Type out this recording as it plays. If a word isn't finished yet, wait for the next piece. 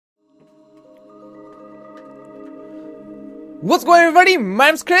What's going on, everybody? My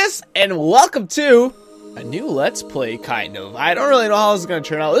name's Chris, and welcome to a new Let's Play, kind of. I don't really know how this is going to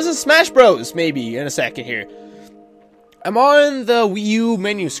turn out. This is Smash Bros, maybe, in a second here. I'm on the Wii U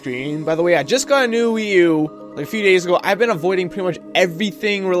menu screen. By the way, I just got a new Wii U, like a few days ago. I've been avoiding pretty much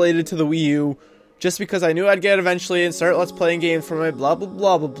everything related to the Wii U, just because I knew I'd get it eventually and start Let's Playing games for my blah, blah,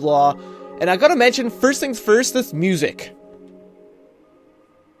 blah, blah, blah. And I gotta mention, first things first, this music.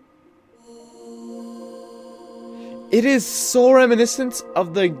 It is so reminiscent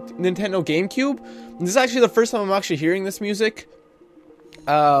of the Nintendo GameCube. This is actually the first time I'm actually hearing this music.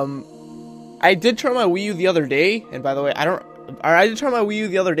 I did turn my Wii U the other day, and by the way, I did turn my Wii U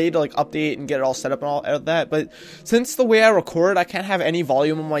the other day to like update and get it all set up and all of that, but since the way I record, I can't have any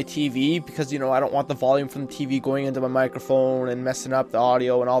volume on my TV because, you know, I don't want the volume from the TV going into my microphone and messing up the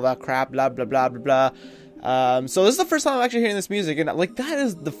audio and all that crap, blah, blah, blah, blah, blah. So this is the first time I'm actually hearing this music, and like that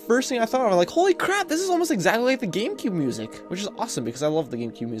is the first thing I thought of. I'm like, holy crap, this is almost exactly like the GameCube music, which is awesome because I love the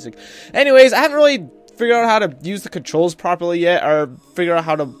GameCube music. Anyways, I haven't really figured out how to use the controls properly yet, or figure out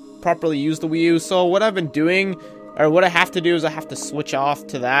how to properly use the Wii U. So what I've been doing, or what I have to do, is I have to switch off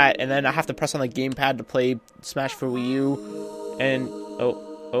to that, and then I have to press on the gamepad to play Smash for Wii U. And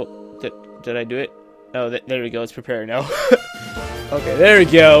did I do it? Oh, there we go. It's prepared now. Okay, there we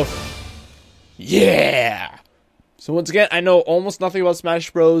go. Yeah! So once again, I know almost nothing about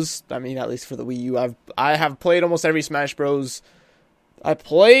Smash Bros. I mean, at least for the Wii U. I have played almost every Smash Bros. I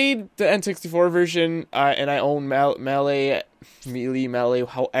played the N64 version, and I own Melee,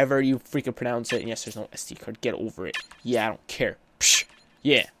 however you freaking pronounce it. And yes, there's no SD card. Get over it. Yeah, I don't care. Psh.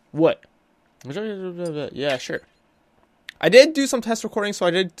 Yeah, what? Yeah, sure. I did do some test recording, so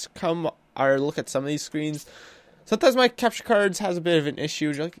I did look at some of these screens. Sometimes my capture cards has a bit of an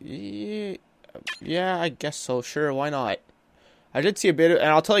issue. You're like, yeah, I guess so. Sure, why not? I did see a bit of, and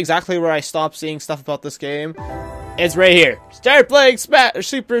I'll tell you exactly where I stopped seeing stuff about this game. It's right here. Start playing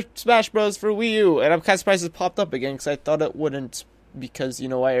Super Smash Bros. For Wii U. And I'm kind of surprised it popped up again, because I thought it wouldn't, because, you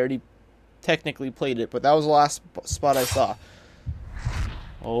know, I already technically played it. But that was the last spot I saw.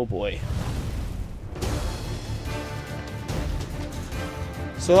 Oh boy.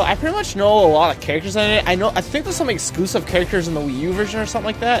 So I pretty much know a lot of characters in it. I think there's some exclusive characters in the Wii U version or something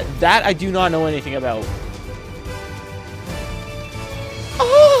like that. That I do not know anything about.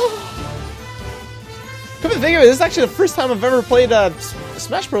 Oh! Come to think of it, this is actually the first time I've ever played a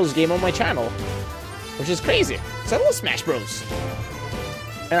Smash Bros game on my channel, which is crazy, because I love Smash Bros.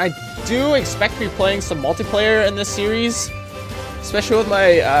 And I do expect to be playing some multiplayer in this series, especially with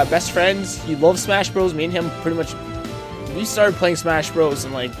my best friends. He loves Smash Bros. Me and him pretty much. We started playing Smash Bros.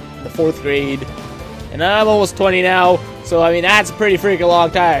 In like the 4th grade, and I'm almost 20 now, so I mean that's a pretty freaking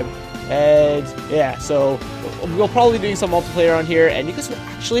long time. And yeah, so we'll probably be doing some multiplayer on here, and you guys will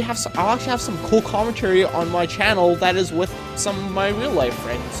actually have I'll actually have some cool commentary on my channel that is with some of my real life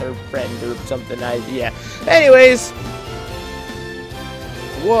friends or something. Yeah. Anyways,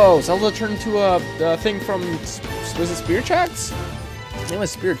 whoa, Zelda turned into a thing from, was it Spirit Tracks? I think it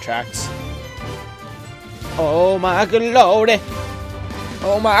was Spirit Tracks. Oh my good lordy.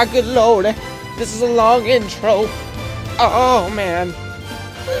 Oh my good lordy. This is a long intro. Oh man.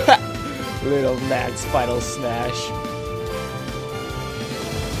 Little Max Final Smash.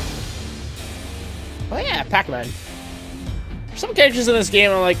 Oh yeah, Pac-Man. Some characters in this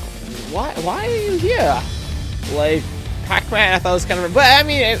game are like, why are you here? Like, Pac-Man I thought was kind of, but I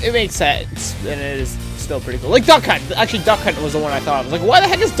mean, it makes sense, and it is still pretty cool. Like Duck Hunt. Actually, Duck Hunt was the one I thought of. I was like, why the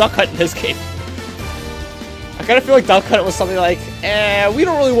heck is Duck Hunt in this game? I kind of feel like Duck Hunt was something like, we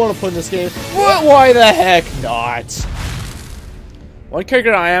don't really want to put in this game. What? Why the heck not? One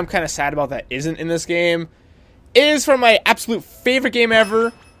character I am kind of sad about that isn't in this game is from my absolute favorite game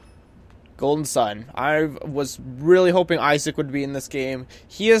ever, Golden Sun. I was really hoping Isaac would be in this game.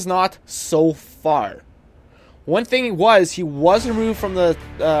 He is not so far. One thing he was removed from the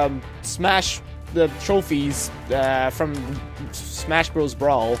the trophies from Smash Bros.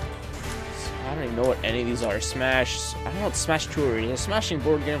 Brawl. I don't even know what any of these are. I don't know what Smash Tour is. A smashing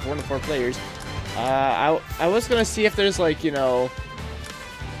board game for 1 to 4 players. I was gonna see if there's like, you know,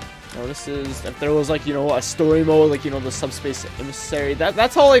 if there was like, you know, a story mode, like, you know, the Subspace Emissary.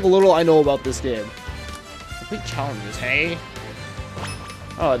 That's how like little I know about this game. Complete challenges, hey?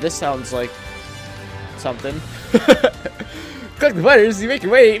 Oh, this sounds like something. Collect the fighters, you make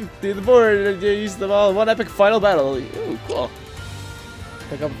your way through the board, use them all in one epic final battle. Ooh, cool.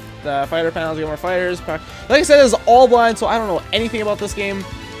 Pick up the fighter panels, get more fighters. Like I said, this is all blind, so I don't know anything about this game.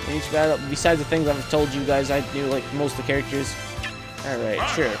 And each battle, besides the things I've told you guys, I knew like most of the characters. Alright,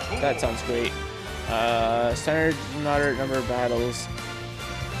 sure. That sounds great. Standard moderate number of battles.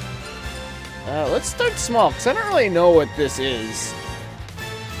 Let's start small, because I don't really know what this is.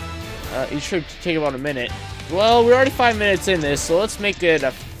 It should take about a minute. Well, we're already 5 minutes in this, so let's make it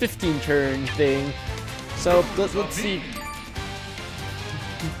a 15-turn thing. So, let's see.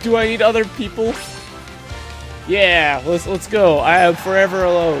 Do I need other people? Yeah, let's go. I am forever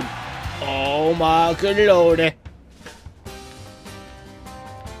alone. Oh my good lord.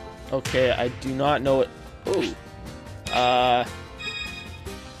 Okay, I do not know it. Ooh.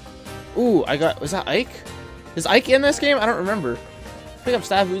 Ooh, was that Ike? Is Ike in this game? I don't remember. Pick up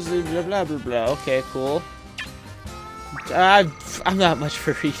staff, blah blah blah blah. Okay, cool. I'm not much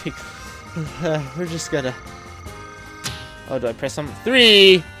for reading. We're just gonna. Oh, do I press something?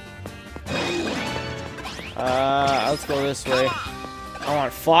 3. Let's go this way. I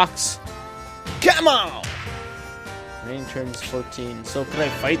want Fox. Come on! Main turns 14. So can I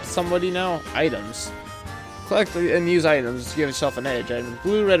fight somebody now? Items. Collect and use items to give yourself an edge. Item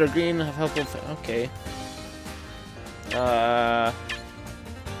blue, red, or green have helpful. Okay.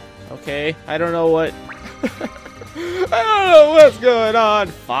 Okay. I don't know what. I don't know what's going on.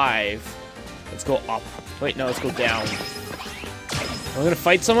 5. Let's go up. Wait, no, let's go down. I'm gonna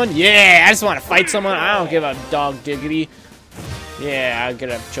fight someone? Yeah, I just want to fight someone. I don't give a dog diggity. Yeah, I'll get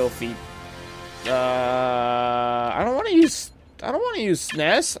a trophy. I don't want to use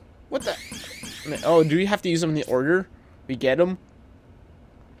SNES. What the? Oh, do we have to use them in the order we get them?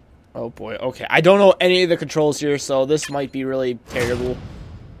 Oh boy. Okay, I don't know any of the controls here, so this might be really terrible.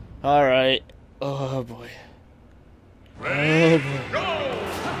 All right. Oh boy. Oh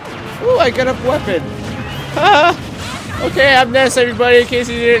boy. Ooh, I got a weapon. Okay, I'm Ness, everybody, in case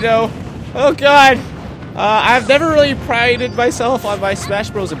you didn't know. Oh god. I've never really prided myself on my Smash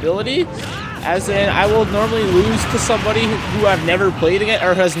Bros ability. As in, I will normally lose to somebody who I've never played against,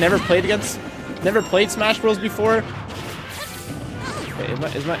 or has never played Smash Bros before. Okay,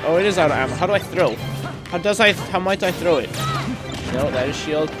 oh, it is out of ammo. How do I throw? How might I throw it? No, that is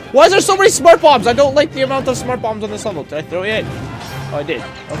shield. Why is there so many smart bombs? I don't like the amount of smart bombs on this level. Did I throw it? Oh, I did.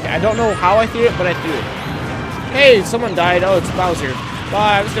 Okay, I don't know how I threw it, but I threw it. Hey, someone died. Oh, it's Bowser.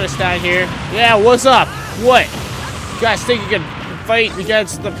 Bye, I'm just gonna stand here. Yeah, what's up? What? You guys think you can fight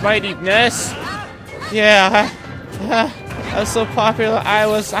against the mighty Ness? Yeah, I was so popular. I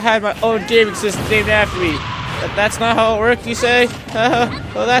had my own gaming system named after me. That's not how it worked, you say?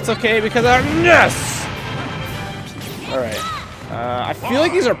 Well, that's okay because I'm Ness. All right. I feel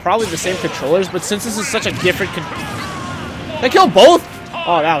like these are probably the same controllers, but since this is such a different I killed both?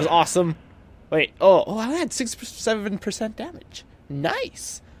 Oh, that was awesome. Wait, oh, I had 7% damage.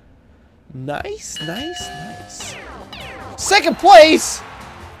 Nice. Nice. Second place?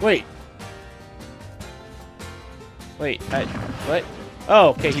 Wait. What? Oh,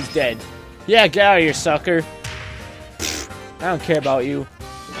 okay, he's dead. Yeah, get out of here, sucker. I don't care about you.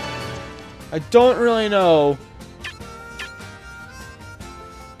 I don't really know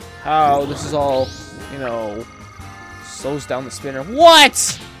how this is all, you know, slows down the spinner.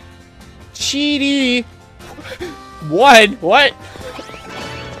 What? Cheaty. What?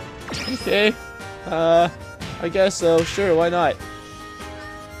 Okay. I guess so. Sure, why not?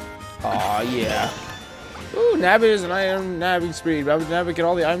 Aw, yeah. Ooh, Nabbit is an item nabbing speed. Nabbit get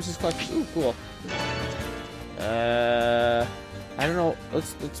all the items he's collected. Ooh, cool. I don't know.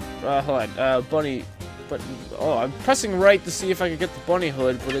 Let's hold on. Bunny. But oh, I'm pressing right to see if I can get the bunny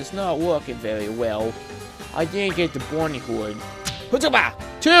hood, but it's not working very well. I didn't get the bunny hood.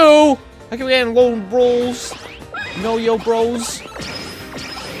 2. I can get lone bros. No, yo, bros.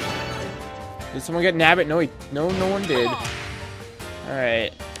 Did someone get Nabbit? No one did.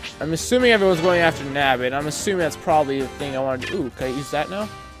 Alright. I'm assuming everyone's going after Nabbit. I'm assuming that's probably the thing I want to do. Ooh, can I use that now?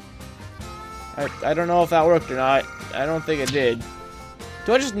 I don't know if that worked or not. I don't think it did.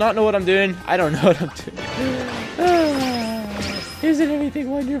 Do I just not know what I'm doing? I don't know what I'm doing. Isn't everything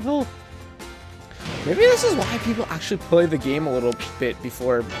wonderful? Maybe this is why people actually play the game a little bit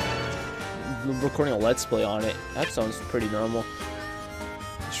before recording a Let's Play on it. That sounds pretty normal.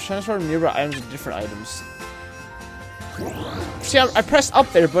 Transfer nearby items to different items. See, I pressed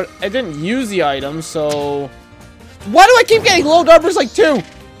up there, but I didn't use the item, so... Why do I keep getting low numbers like 2?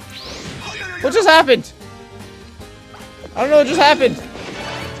 What just happened? I don't know what just happened.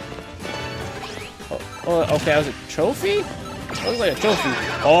 Oh, okay, that was a trophy? That was like a trophy.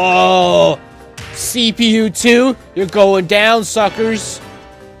 Oh! CPU 2, you're going down, suckers.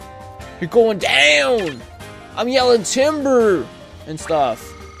 You're going down. I'm yelling timber and stuff.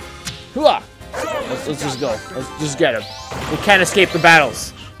 Hooah! Let's just go. Let's just get him. We can't escape the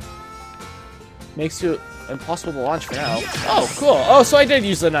battles. Makes you impossible to launch for now. Oh, cool. Oh, so I did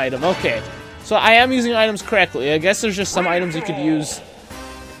use an item. Okay. So I am using items correctly. I guess there's just some items you could use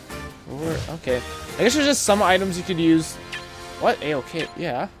Or, okay. I guess there's just some items you could use. What? A-okay,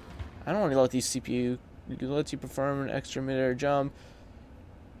 yeah. I don't want to let these CPU. It lets you perform an extra mid-air jump.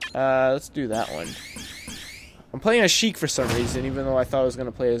 Let's do that one. I'm playing as Sheik for some reason, even though I thought I was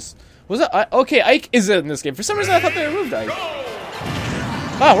gonna play as. Was it? Okay, Ike is in this game. For some reason, I thought they removed Ike.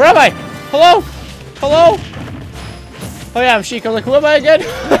 Oh, where am I? Hello? Hello? Oh yeah, I'm Sheik. I'm like, who am I again?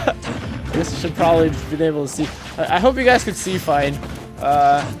 I guess I should probably have been able to see. I hope you guys could see fine.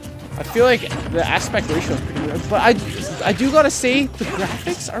 I feel like the aspect ratio is pretty weird, but I do gotta say the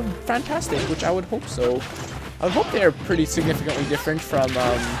graphics are fantastic, which I would hope so. I would hope they are pretty significantly different from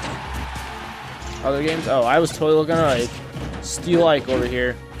other games. Oh, I was totally gonna like steal Ike over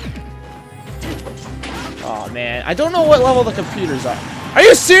here. Oh man, I don't know what level the computers are. Are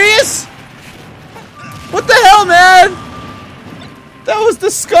you serious? What the hell, man? That was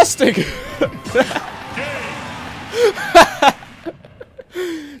disgusting.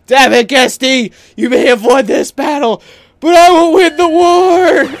 Damn it, Guesty! You may have won this battle, but I will win the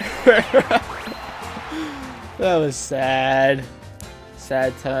war! That was sad.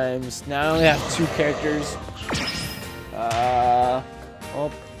 Sad times. Now I only have 2 characters. Well,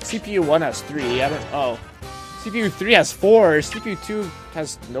 CPU 1 has 3. I don't. Oh. CPU 3 has 4. CPU 2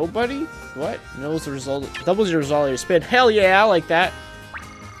 has nobody? What? Knows the result. Doubles your result of your spin. Hell yeah, I like that.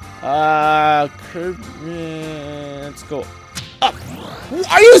 Let's go up.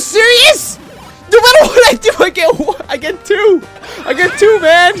 Are you serious? No matter what I do, I get 1. I get 2. I get 2,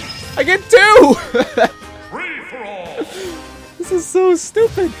 man. I get 2. This is so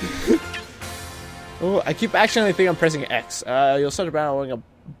stupid. Oh, I keep actually think I'm pressing X. You'll start a battle wearing a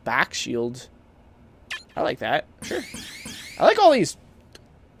back shield. I like that. Sure. I like all these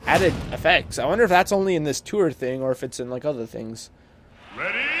added effects. I wonder if that's only in this tour thing or if it's in like other things.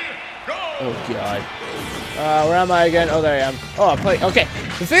 Ready, go! Oh god. Where am I again? Oh, there I am. Oh, I'm playing. Okay.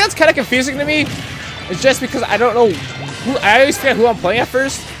 The thing that's kind of confusing to me is just because I don't know who. I always forget who I'm playing at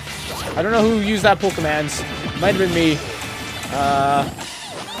first. I don't know who used that pull commands. Might have been me.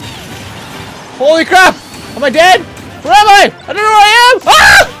 Holy crap! Am I dead? Where am I? I don't know where I am!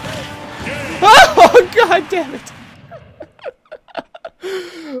 Ah! Oh god damn it!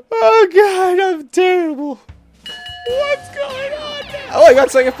 Oh god, I'm terrible. What's going on now? Oh, I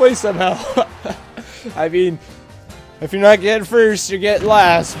got second place somehow. I mean, if you're not getting first, you're getting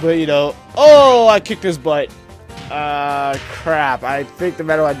last, but you know. Oh, I kicked his butt. Crap. I think the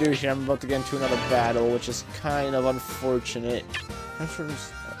battle I do here, I'm about to get into another battle, which is kind of unfortunate.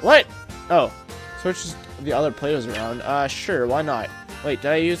 What? Oh. Switches the other players around. Sure, why not? Wait,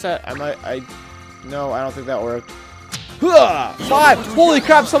 did I use that? No, I don't think that worked. 5! Holy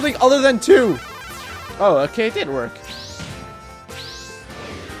crap, something other than 2! Oh, okay, it did work.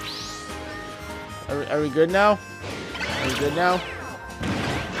 Are we good now? Are we good now?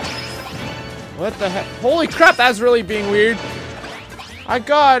 What the heck? Holy crap, that's really being weird. I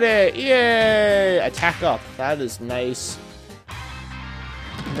got it! Yay! Attack up. That is nice.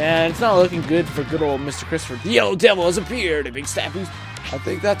 Man, it's not looking good for good old Mr. Christopher. The yellow devil has appeared! A big stab boost. I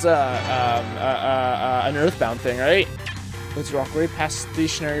think that's an Earthbound thing, right? Let's rock way past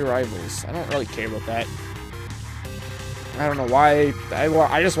stationary rivals. I don't really care about that. I don't know why.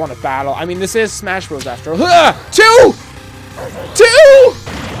 I just want to battle. I mean, this is Smash Bros after all. 2! 2!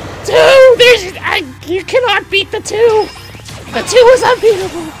 2! You cannot beat the 2! The 2 is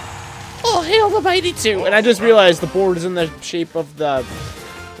unbeatable! Oh, hail the mighty 2! And I just realized the board is in the shape of the...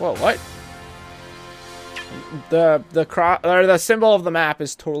 Whoa, what? The symbol of the map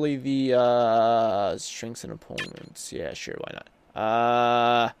is totally the strengths and opponents. Yeah, sure, why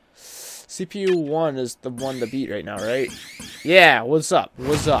not? CPU 1 is the one to beat right now, right? Yeah, what's up?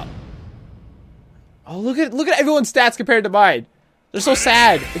 What's up? Oh, look at everyone's stats compared to mine. They're so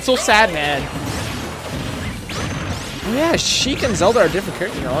sad. It's so sad, man. Oh yeah, Sheik and Zelda are different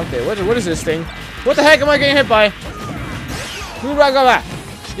characters now, aren't they? What is this thing? What the heck am I getting hit by?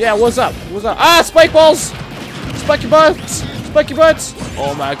 Yeah, what's up? What's up? Ah, spike balls! Spiky butts! Spiky butts!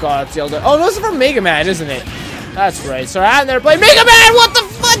 Oh my god, it's Zelda. Oh, no, this is from Mega Man, isn't it? That's right. So I'm there playing Mega Man! What the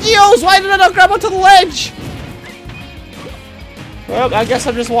fudgios? Why did I not grab onto the ledge? Well, I guess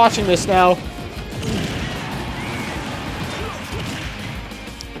I'm just watching this now.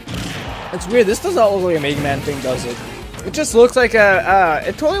 It's weird. This does not look like a Mega Man thing, does it? It just looks like a,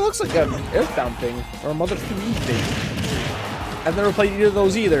 it totally looks like an Earthbound thing. Or a Mother 3 thing. I've never played either of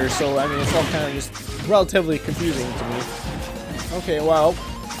those either, so I mean, it's all kind of just relatively confusing to me. Okay, well,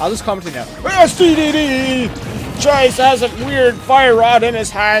 I'll just comment now. STDD! Chase has a weird fire rod in his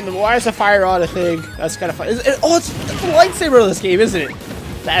hand. Why is a fire rod a thing? That's kind of fun. Oh, it's the lightsaber of this game, isn't it?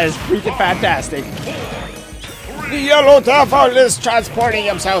 That is freaking fantastic. The yellow devil is transporting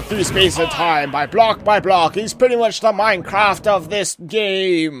himself through space and time by block. He's pretty much the Minecraft of this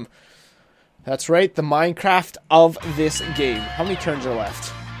game. That's right, the Minecraft of this game. How many turns are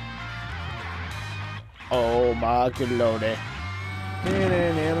left? Oh my good lordy.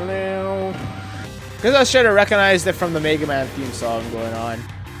 Because I should have recognized it from the Mega Man theme song going on.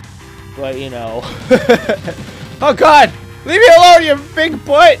 But, you know. Oh god! Leave me alone, you big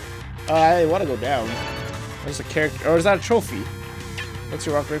butt! I want to go down. There's a character. Or is that a trophy? What's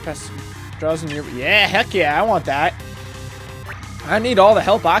your walk right past? Draws in your. Yeah, heck yeah, I want that. I need all the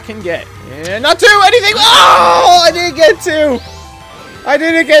help I can get. And not to anything. Oh! I didn't get to! I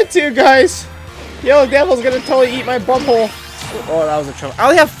didn't get to, guys! Yellow Devil's gonna totally eat my bumhole. Oh, that was a trouble. I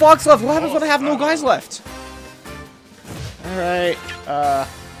only have Fox left. What happens when I have no guys left? Alright,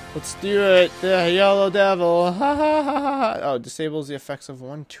 let's do it. The Yellow Devil. Ha ha ha ha. Oh, disables the effects of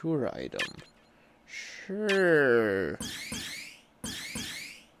one tour item. Sure.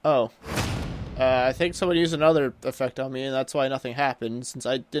 Oh. I think someone used another effect on me, and that's why nothing happened, since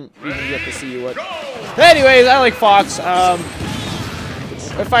I didn't even get to see what. Anyways, I like Fox.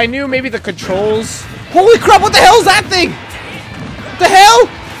 If I knew maybe the controls. Holy crap, what the hell is that thing? The hell?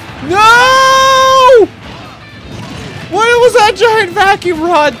 No! What was that giant vacuum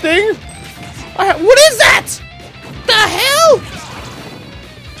rod thing? What is that? The hell?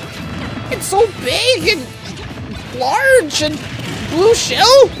 It's so big and large and blue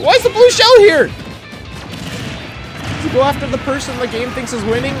shell? Why is the blue shell here? Does it go after the person the game thinks is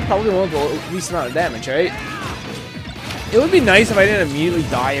winning? Probably won't go at least amount of damage, right? It would be nice if I didn't immediately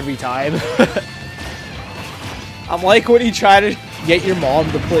die every time. I'm like when you try to get your mom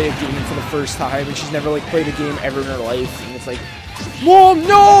to play a game for the first time and she's never like played a game ever in her life, and it's like, Mom,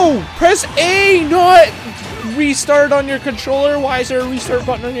 no! Press A, not restart on your controller. Why is there a restart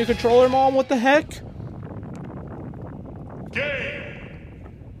button on your controller, Mom? What the heck?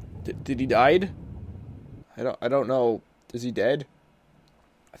 Did he died? I don't know. Is he dead?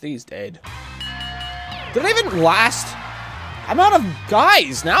 I think he's dead. Did I even last? I'm out of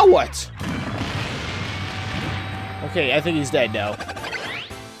guys. Now what? Okay, I think he's dead now.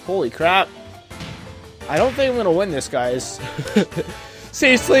 Holy crap. I don't think I'm gonna win this, guys.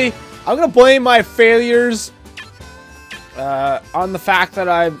 Seriously, I'm gonna blame my failures on the fact that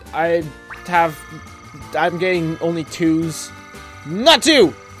I'm getting only 2s. Not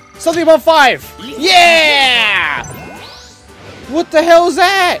 2! Something about 5! Yeah! What the hell is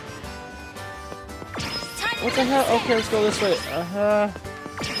that? What the hell? Okay, let's go this way.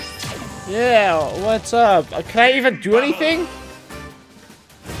 Yeah, what's up? Can I even do anything?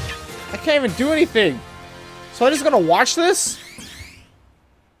 I can't even do anything. So I'm just gonna watch this?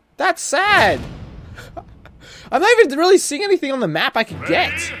 That's sad. I'm not even really seeing anything on the map I could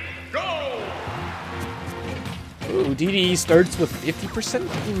get. Ooh, DDE starts with 50%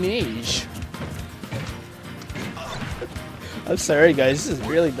 damage. I'm sorry, guys. This is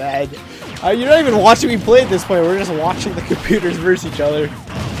really bad. You're not even watching me play at this point. We're just watching the computers versus each other.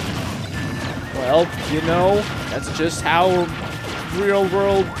 Well, you know, that's just how real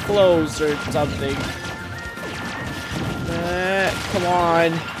world flows or something. Come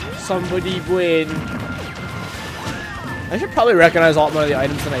on. Somebody win. I should probably recognize all more of the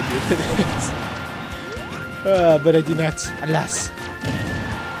items than I do for this. But I do not, alas.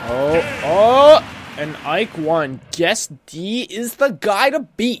 Oh, and Ike won. Guess D is the guy to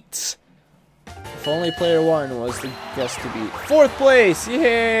beat. If only player 1 was the guess to beat. 4th place,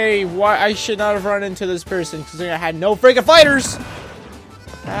 yay! Why I should not have run into this person because I had no freaking fighters.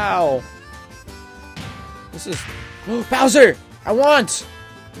 Ow! This is Bowser. I want.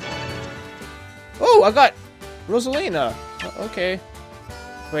 Oh, I got Rosalina. Okay.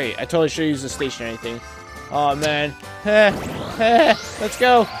 Wait, I totally should use the stationary thing. Oh man. Let's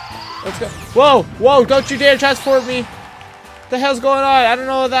go. Let's go. Whoa, whoa, don't you dare transport me. What the hell's going on? I don't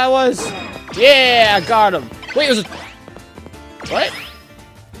know what that was. Yeah, I got him. Wait, it was a... What?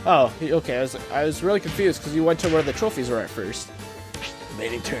 Oh, okay. I was really confused because you went to where the trophies were at first.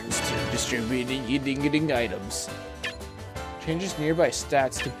 Many turns to distributing getting items. Changes nearby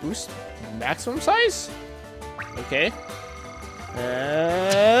stats to boost maximum size? Okay.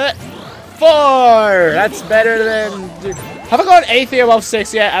 4! That's better than... Have I got anything above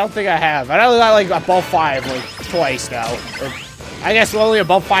 6 yet? I don't think I have. I know I got like above 5 like twice now. Or, I guess only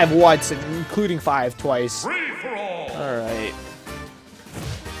above 5 once, including 5 twice. Alright.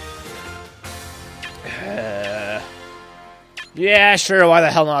 Yeah, sure, why the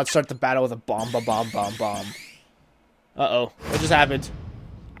hell not start the battle with a bomb. Uh-oh, what just happened?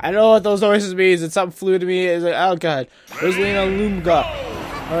 I don't know what those noises means. It's something flew to me. It's like, oh god. Rosalina Lumga.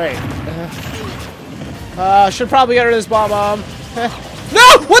 Alright. Should probably get rid of this bomb.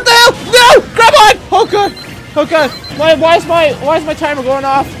 No! What the hell? No! Grab on! Oh god! Oh god! Why is my timer going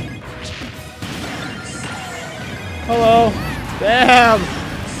off? Hello. Damn.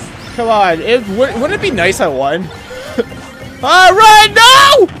 Come on. Wouldn't it be nice I won? Alright,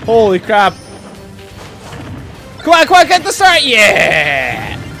 no! Holy crap. Come on, get the start!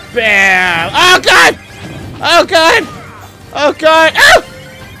 Yeah! Bam! Oh god! Oh god! Oh god! Oh!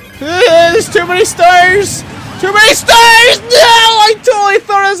 There's too many stars! Too many stars! No! I totally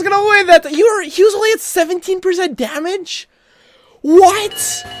thought I was gonna win that. He was only at 17% damage?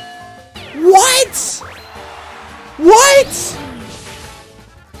 What? What? What?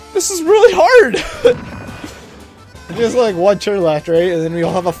 This is really hard. There's like one turn left, right? And then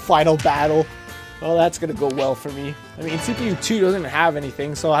we'll have a final battle. Well, that's gonna go well for me. I mean, CPU 2 doesn't have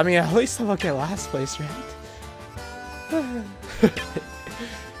anything, so I mean, at least I'll get last place, right?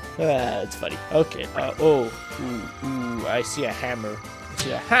 It's funny. Okay. I see a hammer. I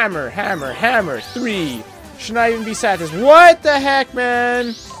see a hammer. 3. Should not even be satisfied. What the heck,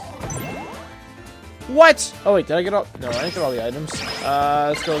 man? What? Oh wait, did I get all? No, I didn't get all the items.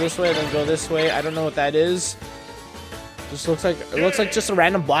 Let's go this way, then go this way. I don't know what that is. Just looks like just a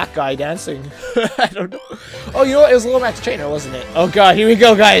random black guy dancing. I don't know. Oh, you know what? It was a little Max Trainer, wasn't it? Oh god, here we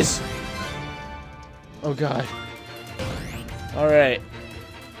go, guys. Oh god. All right.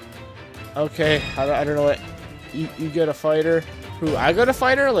 Okay, I don't know what. You get a fighter. Who? I got a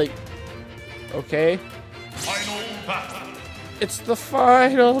fighter? Like, okay. Final battle. It's the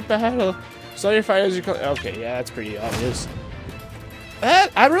final battle. So your fighters you call. Okay, yeah, that's pretty obvious.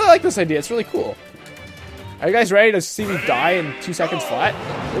 I really like this idea. It's really cool. Are you guys ready to see me die in 2 seconds flat?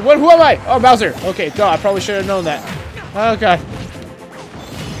 What? Who am I? Oh, Bowser. Okay, duh. I probably should have known that. Oh god.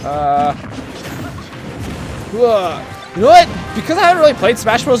 You know what? Because I haven't really played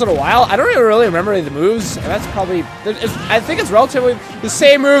Smash Bros in a while, I don't even really remember any of the moves. And that's probably. I think it's relatively the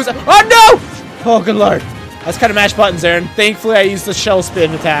same moves. Oh no! Oh good lord. That's kind of mash buttons there, and thankfully I used the shell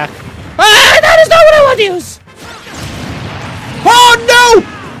spin attack. Ah, that is not what I want to use. Oh no!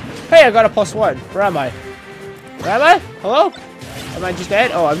 Hey, I got a +1. Where am I? Where am I? Hello? Am I just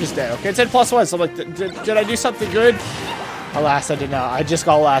dead? Oh, I'm just dead. Okay, it said +1, so I'm like, did I do something good? Alas, I did not. I just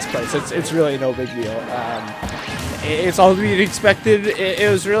got last place. It's really no big deal. It's all to be expected. It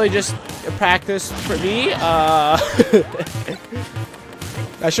was really just a practice for me.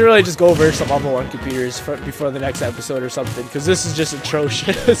 I should really just go over some level 1 computers before the next episode or something, because this is just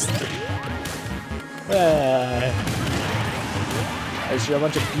atrocious. I see a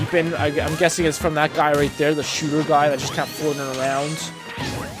bunch of beeping. I'm guessing it's from that guy right there, the shooter guy that just kept floating around.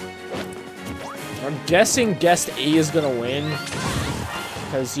 I'm guessing guest A is gonna win.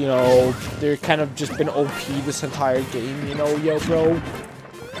 Because, you know, they're kind of just been OP this entire game, you know, yo, bro.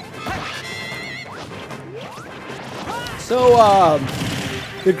 So,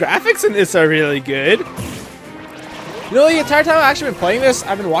 the graphics in this are really good. You know, the entire time I've actually been playing this,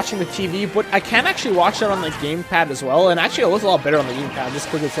 I've been watching the TV, but I can actually watch it on the gamepad as well, and actually it looks a lot better on the gamepad, just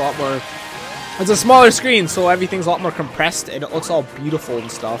because it's a lot more... It's a smaller screen, so everything's a lot more compressed, and it looks all beautiful and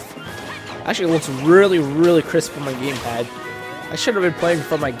stuff. Actually, it looks really, really crisp on my gamepad. I should have been playing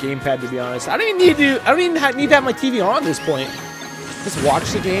from my gamepad, to be honest. I don't even need to have my TV on at this point. Just watch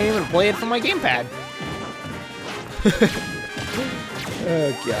the game and play it from my gamepad.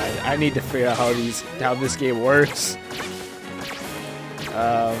 Oh god, I need to figure out how this game works.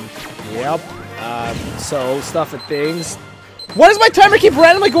 Yep. So stuff and things. Why does my timer keep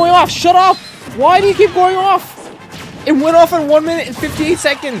randomly going off? Shut up! Why do you keep going off? It went off in 1 minute and 58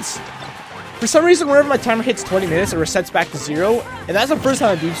 seconds. For some reason, whenever my timer hits 20 minutes, it resets back to 0. And that's the first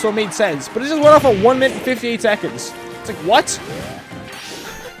time I do, so it made sense. But it just went off at 1 minute and 58 seconds. It's like, what?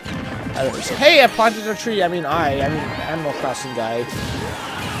 I don't know. So, hey, I planted a tree. I mean, Animal Crossing guy.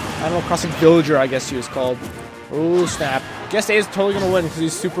 Animal Crossing villager, I guess he was called. Oh, snap. Guess A is totally gonna win because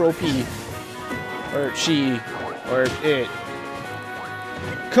he's super OP. Or she. Or it.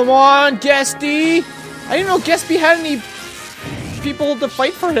 Come on, Guest D! I didn't know Guest B had any people to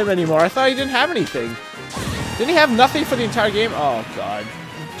fight for him anymore. I thought he didn't have anything. Didn't he have nothing for the entire game? Oh, God.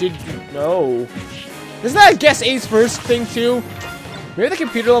 No. Isn't that Guest A's first thing, too? Maybe the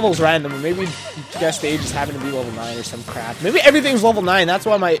computer level is random, or maybe Guest A just happened to be level 9 or some crap. Maybe everything's level 9. That's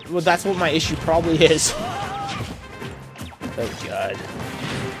what my issue probably is. Oh god.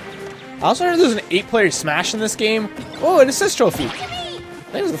 I also heard there's an 8-player Smash in this game. Oh, an assist trophy.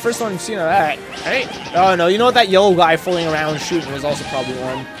 I think it was the first one I've seen of that. Right? Oh no, you know what? That yellow guy fooling around shooting was also probably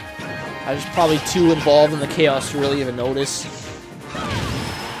one. I was probably too involved in the chaos to really even notice.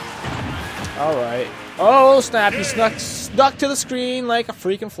 Alright. Oh snap, he snuck to the screen like a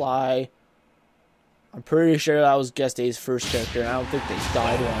freaking fly. I'm pretty sure that was Guest A's first character, and I don't think they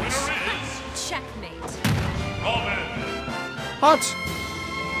died once. Checkmate. Hot!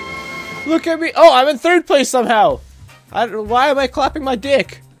 Look at me! Oh, I'm in 3rd place somehow! Why am I clapping my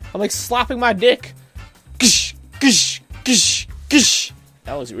dick? I'm like slapping my dick. Gish! Gish! Gish! Gish!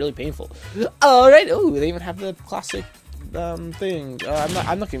 That was really painful. Alright, oh, they even have the classic thing. I'm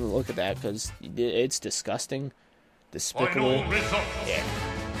not gonna look at that because it's disgusting. Despicable. Yeah.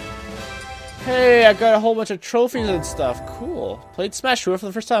 Hey, I got a whole bunch of trophies and stuff. Cool. Played Smash Bros for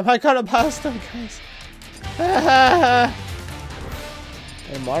the first time. I got a milestone, guys.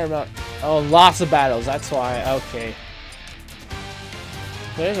 And Mario Mount. Oh, lots of battles. That's why. Okay.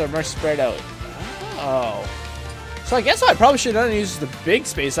 Players are more spread out. Oh. So I guess what I probably should have done is use the big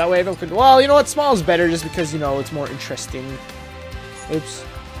space. That way I don't. Well, you know what? Small is better just because, you know, it's more interesting. Oops.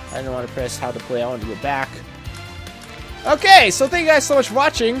 I didn't want to press how to play. I wanted to go back. Okay, so thank you guys so much for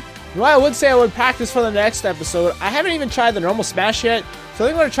watching. Well, I would say I would practice for the next episode. I haven't even tried the normal Smash yet, so I think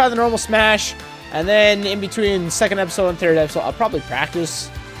I'm going to try the normal Smash, and then in between 2nd episode and 3rd episode, I'll probably practice,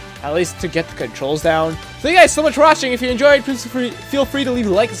 at least to get the controls down. Thank you guys so much for watching. If you enjoyed, please feel free to leave a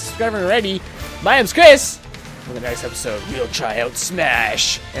like and subscribe already. My name's Chris. In the next episode, we'll try out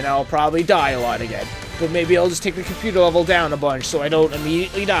Smash, and I'll probably die a lot again. But maybe I'll just take the computer level down a bunch so I don't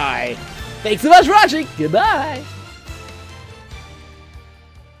immediately die. Thanks so much for watching. Goodbye.